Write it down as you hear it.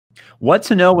What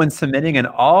to know when submitting an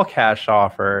all cash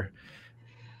offer?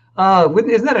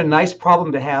 Isn't that a nice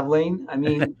problem to have, Lane? I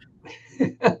mean,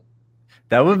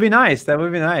 That would be nice. That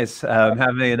would be nice.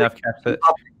 Having enough cash to.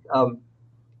 um,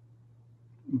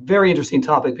 very interesting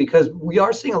topic, because we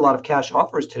are seeing a lot of cash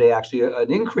offers today, actually an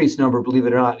increased number, believe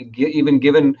it or not, even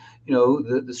given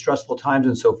the stressful times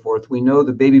and so forth. We know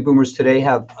the baby boomers today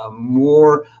have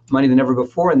more money than ever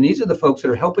before, and these are the folks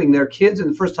that are helping their kids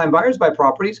and first-time buyers buy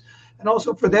properties, and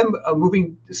also for them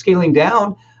scaling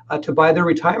down to buy their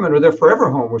retirement or their forever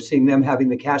home. We're seeing them having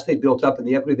the cash they built up and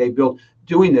the equity they built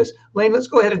doing this. Lane, let's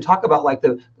go ahead and talk about like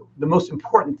the most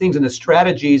important things and the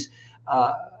strategies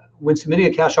when submitting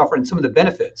a cash offer and some of the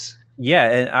benefits. Yeah,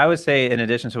 and I would say, in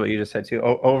addition to what you just said too,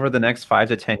 over the next 5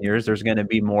 to 10 years, there's going to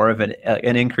be more of an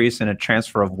increase in a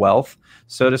transfer of wealth,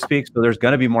 so to speak. So there's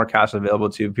going to be more cash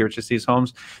available to purchase these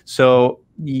homes. So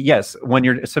yes, when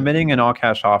you're submitting an all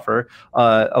cash offer,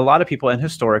 a lot of people, and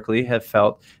historically, have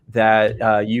felt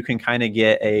that you can kind of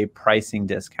get a pricing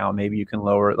discount. Maybe you can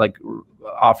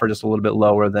offer just a little bit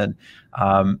lower than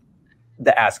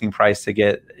the asking price to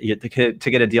get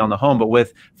a deal on the home. But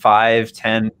with 5,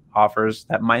 10 offers,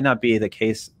 that might not be the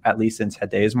case, at least in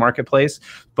today's marketplace.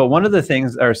 But one of the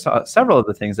things, or several of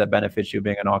the things that benefit you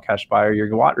being an all cash buyer, you're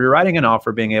writing an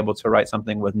offer, being able to write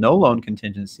something with no loan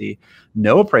contingency,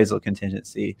 no appraisal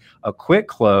contingency, a quick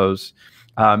close.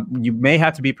 You may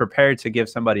have to be prepared to give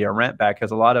somebody a rent back,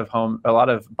 because a lot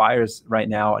of buyers right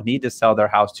now need to sell their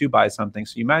house to buy something.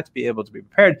 So you might have to be able to be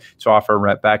prepared to offer a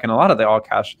rent back. And a lot of the all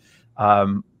cash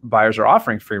buyers are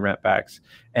offering free rent backs.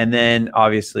 And then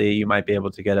obviously you might be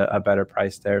able to get a better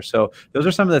price there. So those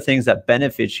are some of the things that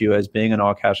benefit you as being an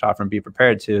all cash offer, and be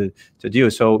prepared to do.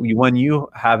 So when you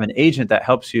have an agent that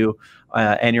helps you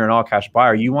and you're an all cash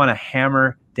buyer, you want to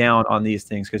hammer down on these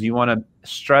things, because you want to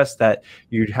stress that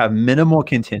you have minimal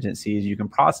contingencies. You can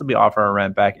possibly offer a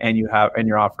rent back, and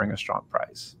you're offering a strong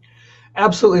price.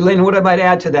 Absolutely, Lane. What I might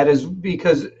add to that is,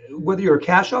 because whether you're a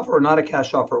cash offer or not a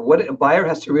cash offer, what a buyer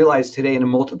has to realize today in a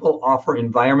multiple offer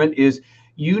environment is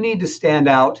you need to stand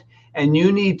out, and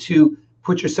you need to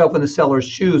put yourself in the seller's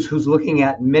shoes who's looking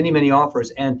at many, many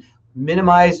offers, and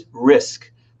minimize risk.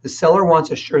 The seller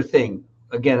wants a sure thing.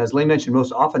 Again, as Lane mentioned,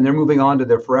 most often they're moving on to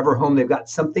their forever home. They've got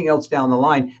something else down the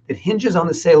line that hinges on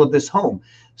the sale of this home.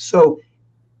 So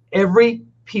every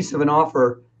piece of an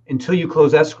offer, until you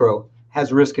close escrow,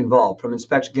 has risk involved, from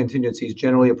inspection contingencies,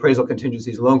 generally appraisal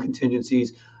contingencies, loan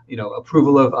contingencies,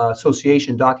 approval of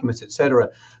association documents, etc.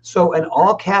 So an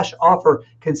all cash offer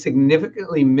can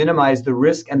significantly minimize the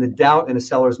risk and the doubt in a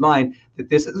seller's mind that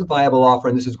this is a viable offer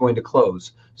and this is going to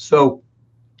close. So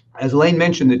as Lane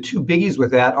mentioned, the two biggies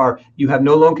with that are, you have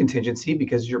no loan contingency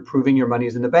because you're proving your money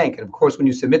is in the bank. And of course, when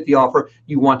you submit the offer,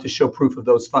 you want to show proof of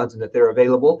those funds and that they're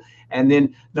available. And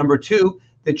then number two,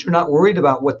 that you're not worried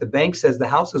about what the bank says the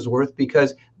house is worth,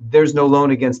 because there's no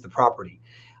loan against the property.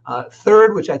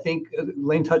 Third, which I think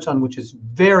Lane touched on, which is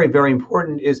very, very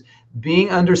important, is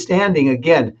being understanding,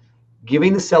 again,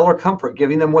 giving the seller comfort,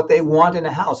 giving them what they want in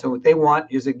a house. And what they want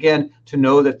is, again, to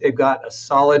know that they've got a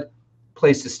solid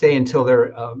place to stay until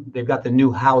they've got the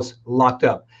new house locked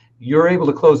up. You're able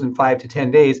to close in 5 to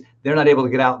 10 days. They're not able to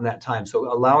get out in that time.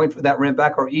 So allowing for that rent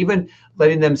back, or even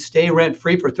letting them stay rent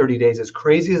free for 30 days, as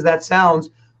crazy as that sounds,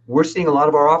 we're seeing a lot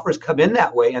of our offers come in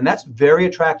that way, and that's very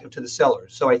attractive to the seller.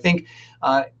 So I think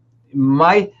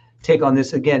my take on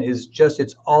this, again, is just,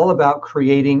 it's all about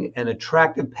creating an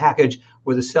attractive package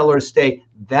where the sellers say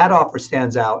that offer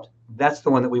stands out. That's the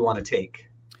one that we want to take.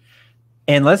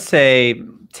 And let's say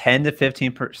 10 to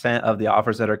 15% of the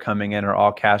offers that are coming in are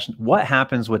all cash. What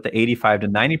happens with the 85 to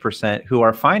 90% who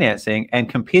are financing and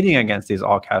competing against these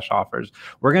all cash offers?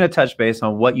 We're going to touch base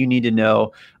on what you need to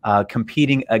know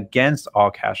competing against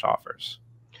all cash offers.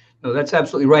 No, that's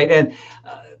absolutely right. And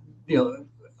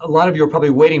a lot of you are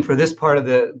probably waiting for this part of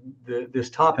this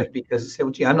topic, because you say,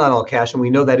 well, gee, I'm not all cash, and we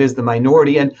know that is the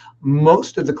minority. And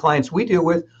most of the clients we deal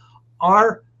with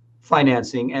are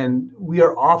financing, and we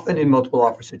are often in multiple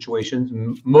offer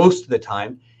situations most of the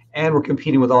time, and we're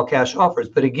competing with all cash offers.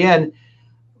 But again,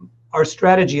 our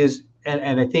strategy is,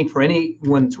 and I think for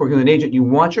anyone that's working with an agent, you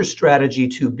want your strategy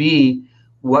to be,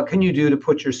 what can you do to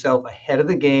put yourself ahead of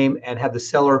the game and have the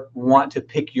seller want to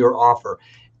pick your offer?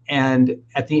 And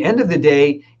at the end of the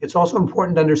day, it's also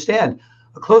important to understand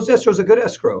a closed escrow is a good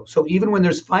escrow. So even when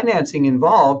there's financing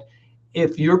involved,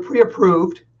 if you're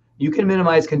pre-approved, you can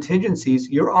minimize contingencies.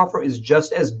 Your offer is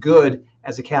just as good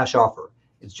as a cash offer.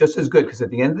 It's just as good, because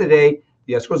at the end of the day,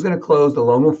 the escrow is going to close, the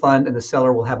loan will fund, and the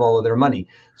seller will have all of their money.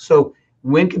 So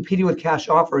when competing with cash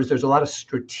offers, there's a lot of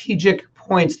strategic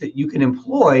points that you can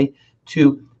employ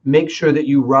to make sure that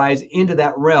you rise into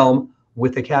that realm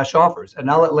with the cash offers. And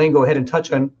I'll let Lane go ahead and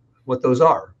touch on what those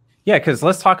are. Yeah, because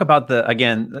let's talk about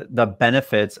the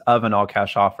benefits of an all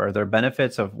cash offer. There are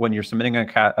benefits of when you're submitting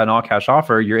an all cash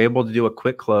offer, you're able to do a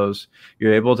quick close.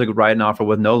 You're able to write an offer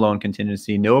with no loan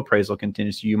contingency, no appraisal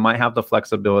contingency. You might have the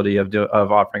flexibility of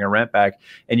offering a rent back,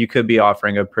 and you could be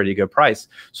offering a pretty good price.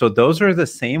 So those are the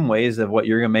same ways of what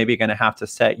you're maybe going to have to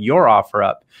set your offer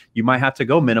up. You might have to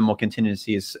go minimal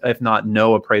contingencies, if not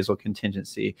no appraisal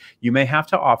contingency. You may have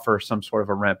to offer some sort of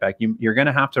a rent back. You're going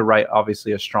to have to write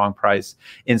obviously a strong price.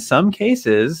 In some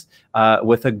cases,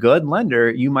 with a good lender,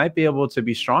 you might be able to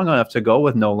be strong enough to go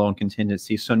with no loan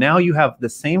contingency. So now you have the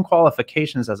same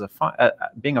qualifications as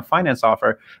being a finance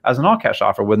offer as an all cash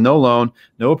offer, with no loan,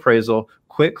 no appraisal,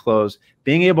 quick close,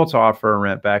 being able to offer a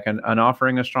rent back, and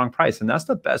offering a strong price. And that's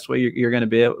the best way you're going to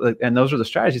be able, and those are the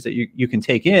strategies that you can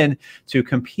take in to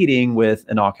competing with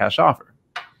an all cash offer.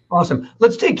 Awesome.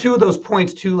 Let's take two of those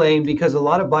points too, Lane, because a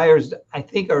lot of buyers, I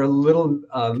think, are a little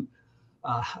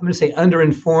I'm going to say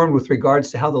underinformed with regards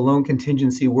to how the loan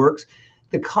contingency works.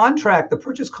 The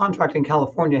purchase contract in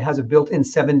California has a built-in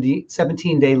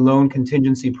 17-day loan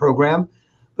contingency program.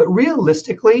 But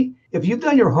realistically, if you've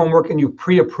done your homework and you've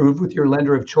pre-approved with your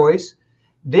lender of choice,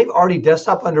 they've already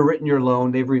desktop underwritten your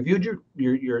loan. They've reviewed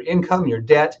your income, your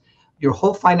debt, your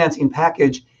whole financing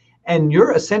package, and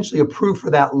you're essentially approved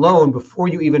for that loan before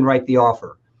you even write the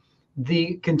offer.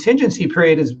 The contingency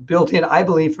period is built in, I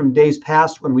believe, from days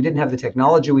past when we didn't have the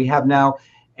technology we have now,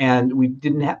 and we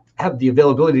didn't have the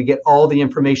availability to get all the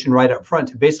information right up front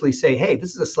to basically say, hey,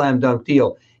 this is a slam dunk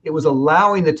deal. It was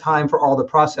allowing the time for all the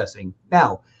processing.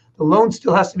 Now, the loan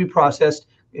still has to be processed.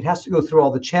 It has to go through all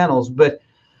the channels, but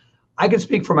I can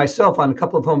speak for myself on a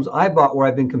couple of homes I bought where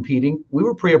I've been competing. We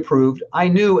were pre-approved. I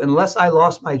knew unless I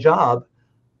lost my job,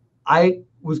 I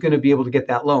was going to be able to get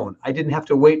that loan. I didn't have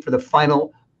to wait for the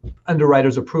final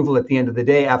underwriter's approval at the end of the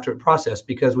day after it processed,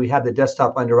 because we had the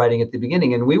desktop underwriting at the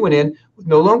beginning, and we went in with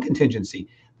no loan contingency.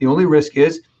 The only risk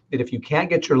is that if you can't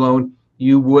get your loan,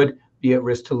 you would be at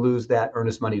risk to lose that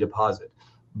earnest money deposit.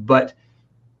 But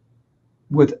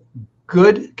with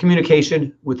good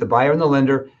communication with the buyer and the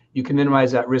lender, you can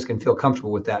minimize that risk and feel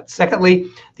comfortable with that. Secondly,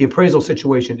 the appraisal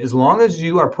situation. As long as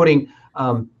you are putting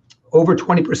over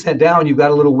 20% down, you've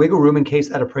got a little wiggle room in case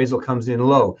that appraisal comes in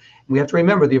low. We have to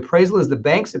remember the appraisal is the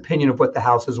bank's opinion of what the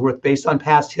house is worth based on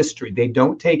past history. They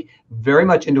don't take very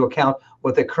much into account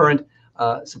what the current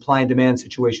supply and demand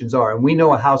situations are. And we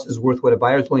know a house is worth what a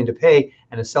buyer is willing to pay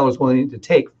and a seller is willing to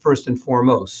take first and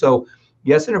foremost. So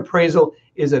yes, an appraisal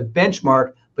is a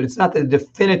benchmark, but it's not the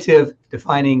definitive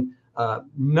defining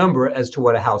number as to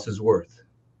what a house is worth.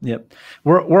 Yep.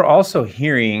 We're also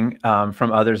hearing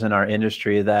from others in our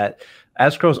industry that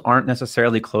escrows aren't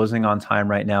necessarily closing on time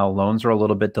right now. Loans are a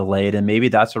little bit delayed, and maybe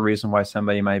that's a reason why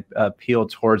somebody might appeal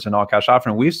towards an all cash offer.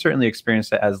 And we've certainly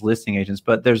experienced it as listing agents,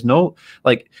 but there's no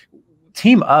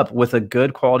team up with a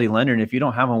good quality lender. And if you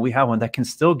don't have one, we have one that can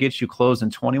still get you closed in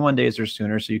 21 days or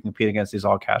sooner, so you can compete against these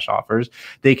all cash offers.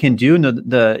 They can do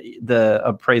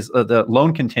the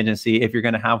loan contingency if you're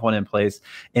going to have one in place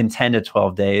in 10 to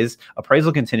 12 days,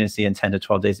 appraisal contingency in 10 to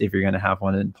 12 days if you're going to have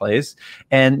one in place.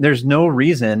 And there's no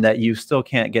reason that you still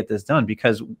can't get this done,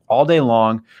 because all day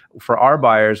long for our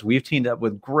buyers, we've teamed up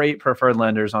with great preferred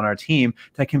lenders on our team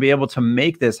that can be able to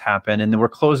make this happen. And then we're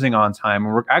closing on time.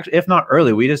 And we're actually, if not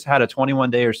early, we just had a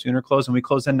 21-day or sooner close, and we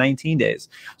closed in 19 days.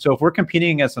 So if we're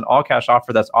competing against an all cash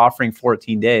offer that's offering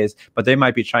 14 days, but they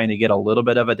might be trying to get a little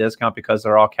bit of a discount because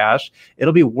they're all cash,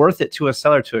 it'll be worth it to a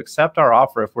seller to accept our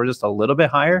offer if we're just a little bit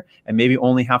higher and maybe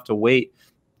only have to wait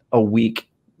a week,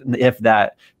 if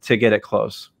that, to get it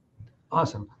close.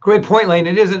 Awesome. Great point, Lane.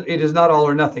 It is not all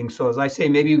or nothing. So as I say,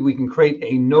 maybe we can create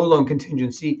a no loan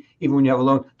contingency even when you have a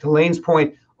loan, to Lane's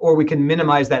point, or we can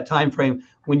minimize that time frame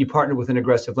when you partner with an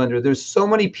aggressive lender. There's so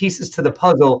many pieces to the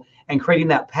puzzle, and creating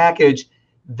that package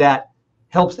that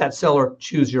helps that seller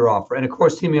choose your offer. And of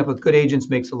course, teaming up with good agents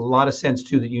makes a lot of sense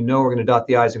too, that you know we're going to dot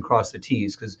the I's and cross the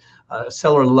T's, because a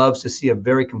seller loves to see a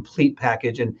very complete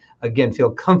package and, again,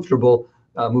 feel comfortable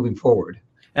moving forward.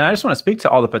 And I just want to speak to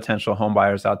all the potential home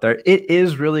buyers out there. It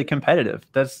is really competitive.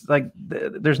 That's like,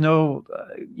 there's no,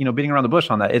 beating around the bush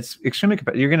on that. It's extremely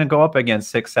competitive. You're going to go up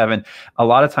against 6, 7. A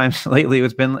lot of times lately,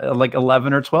 it's been like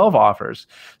 11 or 12 offers.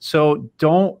 So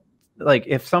don't,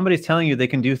 if somebody's telling you they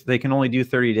can only do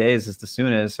 30 days is the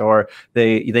soonest, or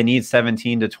they need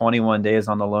 17 to 21 days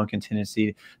on the loan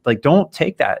contingency, don't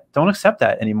take that. Don't accept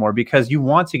that anymore, because you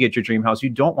want to get your dream house. You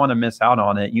don't want to miss out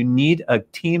on it. You need a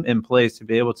team in place to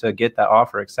be able to get that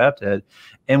offer accepted.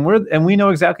 And we know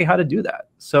exactly how to do that.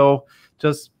 So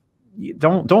just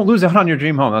don't lose out on your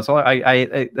dream home. That's all.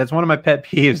 That's one of my pet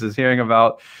peeves, is hearing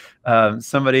about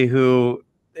somebody who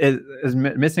is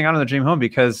missing out on the dream home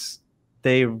because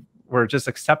they were just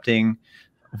accepting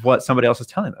what somebody else is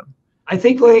telling them. I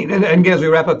think, Lane, and again, as we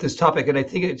wrap up this topic, and I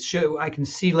think I can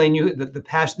see, Lane, the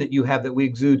passion that you have that we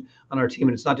exude on our team,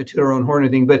 and it's not to toot our own horn or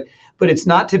anything, but it's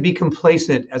not to be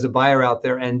complacent as a buyer out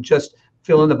there and just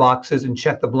fill in the boxes and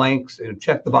check the blanks, and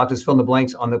check the boxes, fill in the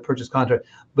blanks on the purchase contract.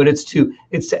 But it's to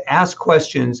ask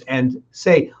questions and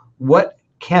say, what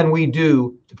can we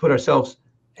do to put ourselves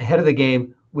ahead of the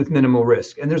game with minimal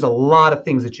risk? And there's a lot of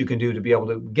things that you can do to be able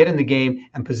to get in the game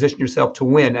and position yourself to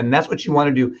win. And that's what you want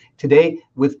to do today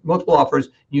with multiple offers.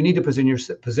 You need to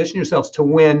position yourselves to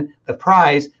win the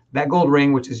prize, that gold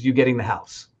ring, which is you getting the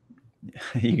house.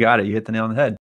 You got it. You hit the nail on the head.